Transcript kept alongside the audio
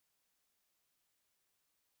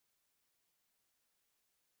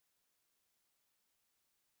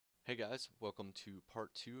Hey guys, welcome to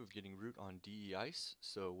part 2 of getting root on DE-ICE.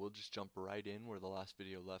 So we'll just jump right in where the last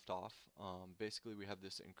video left off. Basically we have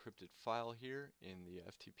this encrypted file here in the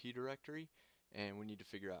FTP directory and we need to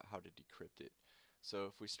figure out how to decrypt it. So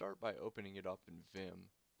if we start by opening it up in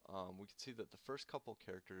Vim, we can see that the first couple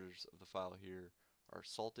characters of the file here are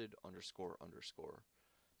salted underscore underscore.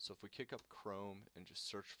 So if we kick up Chrome and just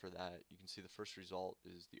search for that, you can see the first result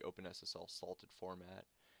is the OpenSSL salted format.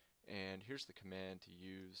 And here's the command to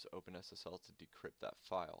use OpenSSL to decrypt that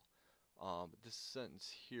file. But this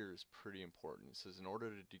sentence here is pretty important. It says, in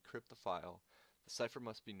order to decrypt the file, the cipher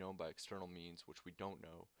must be known by external means, which we don't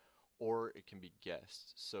know, or it can be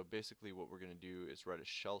guessed. So basically what we're going to do is write a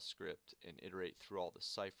shell script and iterate through all the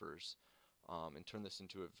ciphers and turn this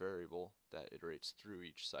into a variable that iterates through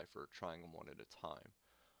each cipher, trying them one at a time.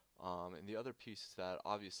 And the other piece is that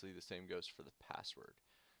obviously the same goes for the password.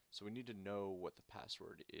 So we need to know what the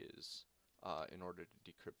password is in order to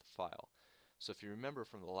decrypt the file. So if you remember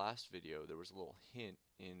from the last video, there was a little hint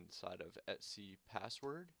inside of etc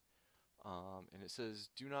password, and it says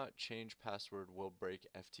do not change password will break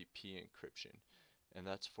FTP encryption, and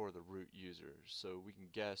that's for the root user. So we can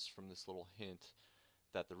guess from this little hint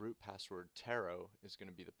that the root password taro is going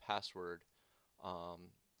to be the password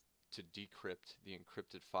to decrypt the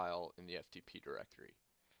encrypted file in the FTP directory.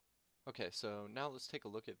 Okay, so now let's take a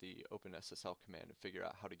look at the OpenSSL command and figure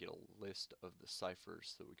out how to get a list of the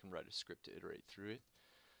ciphers so we can write a script to iterate through it.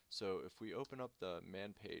 So if we open up the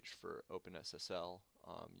man page for OpenSSL,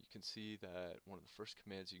 you can see that one of the first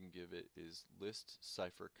commands you can give it is list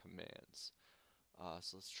cipher commands.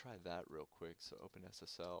 So let's try that real quick. So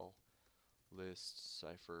OpenSSL list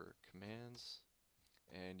cipher commands,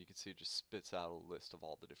 and you can see it just spits out a list of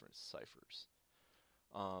all the different ciphers.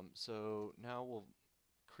 So now we'll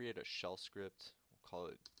create a shell script. We'll call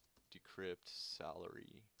it decrypt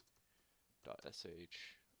salary.sh,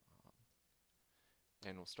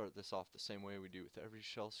 and we'll start this off the same way we do with every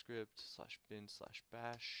shell script,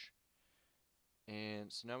 /bin/bash. And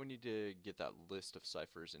so now we need to get that list of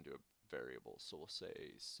ciphers into a variable. So we'll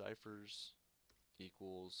say ciphers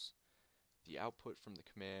equals the output from the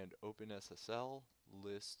command OpenSSL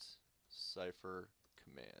list cipher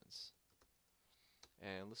commands.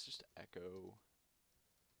 And let's just echo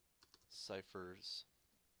ciphers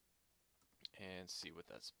and see what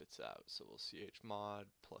that spits out. So we'll chmod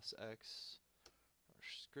 +x, our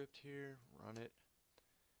script here, run it,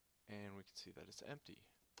 and we can see that it's empty.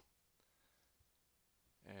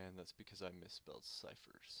 And that's because I misspelled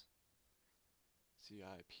ciphers.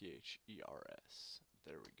 ciphers.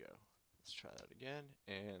 There we go. Let's try that again,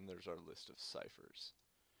 and there's our list of ciphers.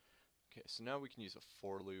 Okay, so now we can use a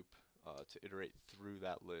for loop to iterate through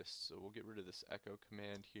that list. So we'll get rid of this echo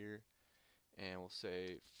command here, and we'll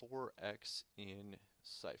say for x in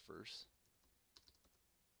ciphers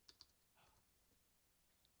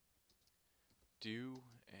do,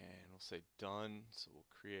 and we'll say done. So we'll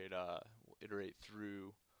iterate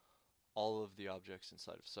through all of the objects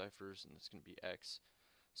inside of ciphers, and it's going to be x.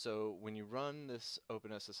 So when you run this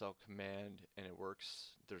OpenSSL command and it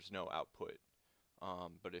works, there's no output.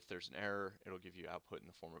 But if there's an error, it'll give you output in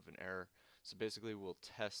the form of an error. So basically we'll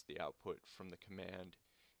test the output from the command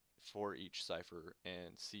for each cipher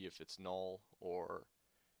and see if it's null or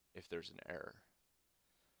if there's an error.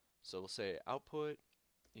 So we'll say output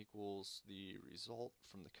equals the result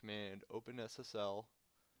from the command OpenSSL,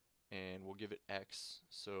 and we'll give it x.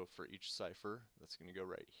 So for each cipher, that's going to go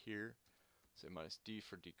right here. Say -d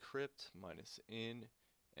for decrypt, -in,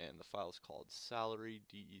 and the file is called salary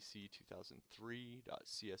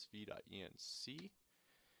dec2003.csv.enc,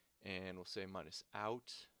 and we'll say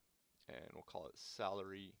 -out, and we'll call it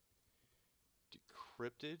salary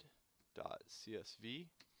decrypted.csv.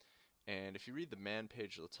 And if you read the man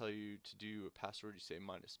page, it'll tell you to do a password. You say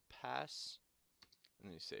 -pass, and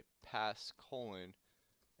then you say pass :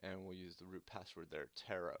 and we'll use the root password there,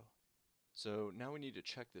 taro. So now we need to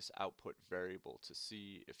check this output variable to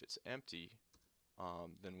see if it's empty,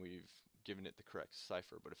 then we've given it the correct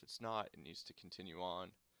cipher. But if it's not, it needs to continue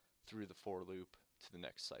on through the for loop to the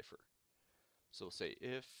next cipher. So we'll say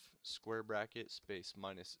if square bracket space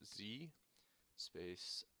 -z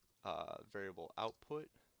space variable output.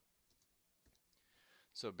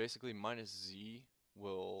 So basically -z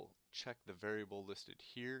will check the variable listed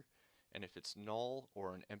here, and if it's null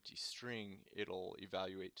or an empty string, it'll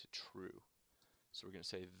evaluate to true. So we're going to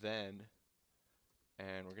say then,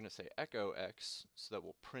 and we're going to say echo x, so that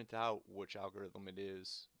we'll print out which algorithm it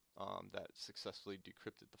is that successfully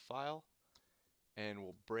decrypted the file, and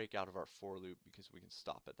we'll break out of our for loop because we can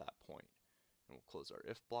stop at that point. And we'll close our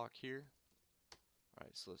if block here.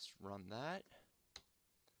 Alright, so let's run that.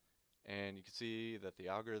 And you can see that the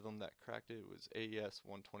algorithm that cracked it was AES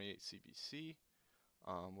 128CBC,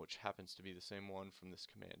 which happens to be the same one from this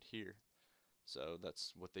command here. So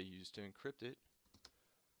that's what they used to encrypt it.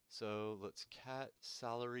 So let's cat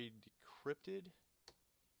salary decrypted.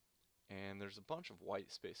 And there's a bunch of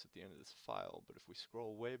white space at the end of this file, but if we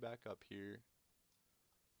scroll way back up here,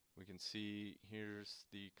 we can see here's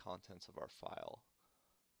the contents of our file.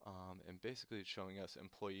 And basically it's showing us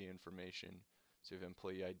employee information. So you have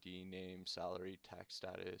employee ID, name, salary, tax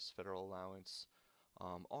status, federal allowance,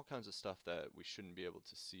 all kinds of stuff that we shouldn't be able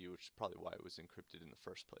to see, which is probably why it was encrypted in the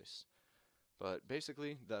first place. But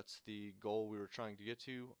basically that's the goal we were trying to get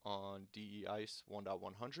to on DE ICE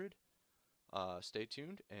 1.100. Stay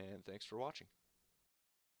tuned and thanks for watching.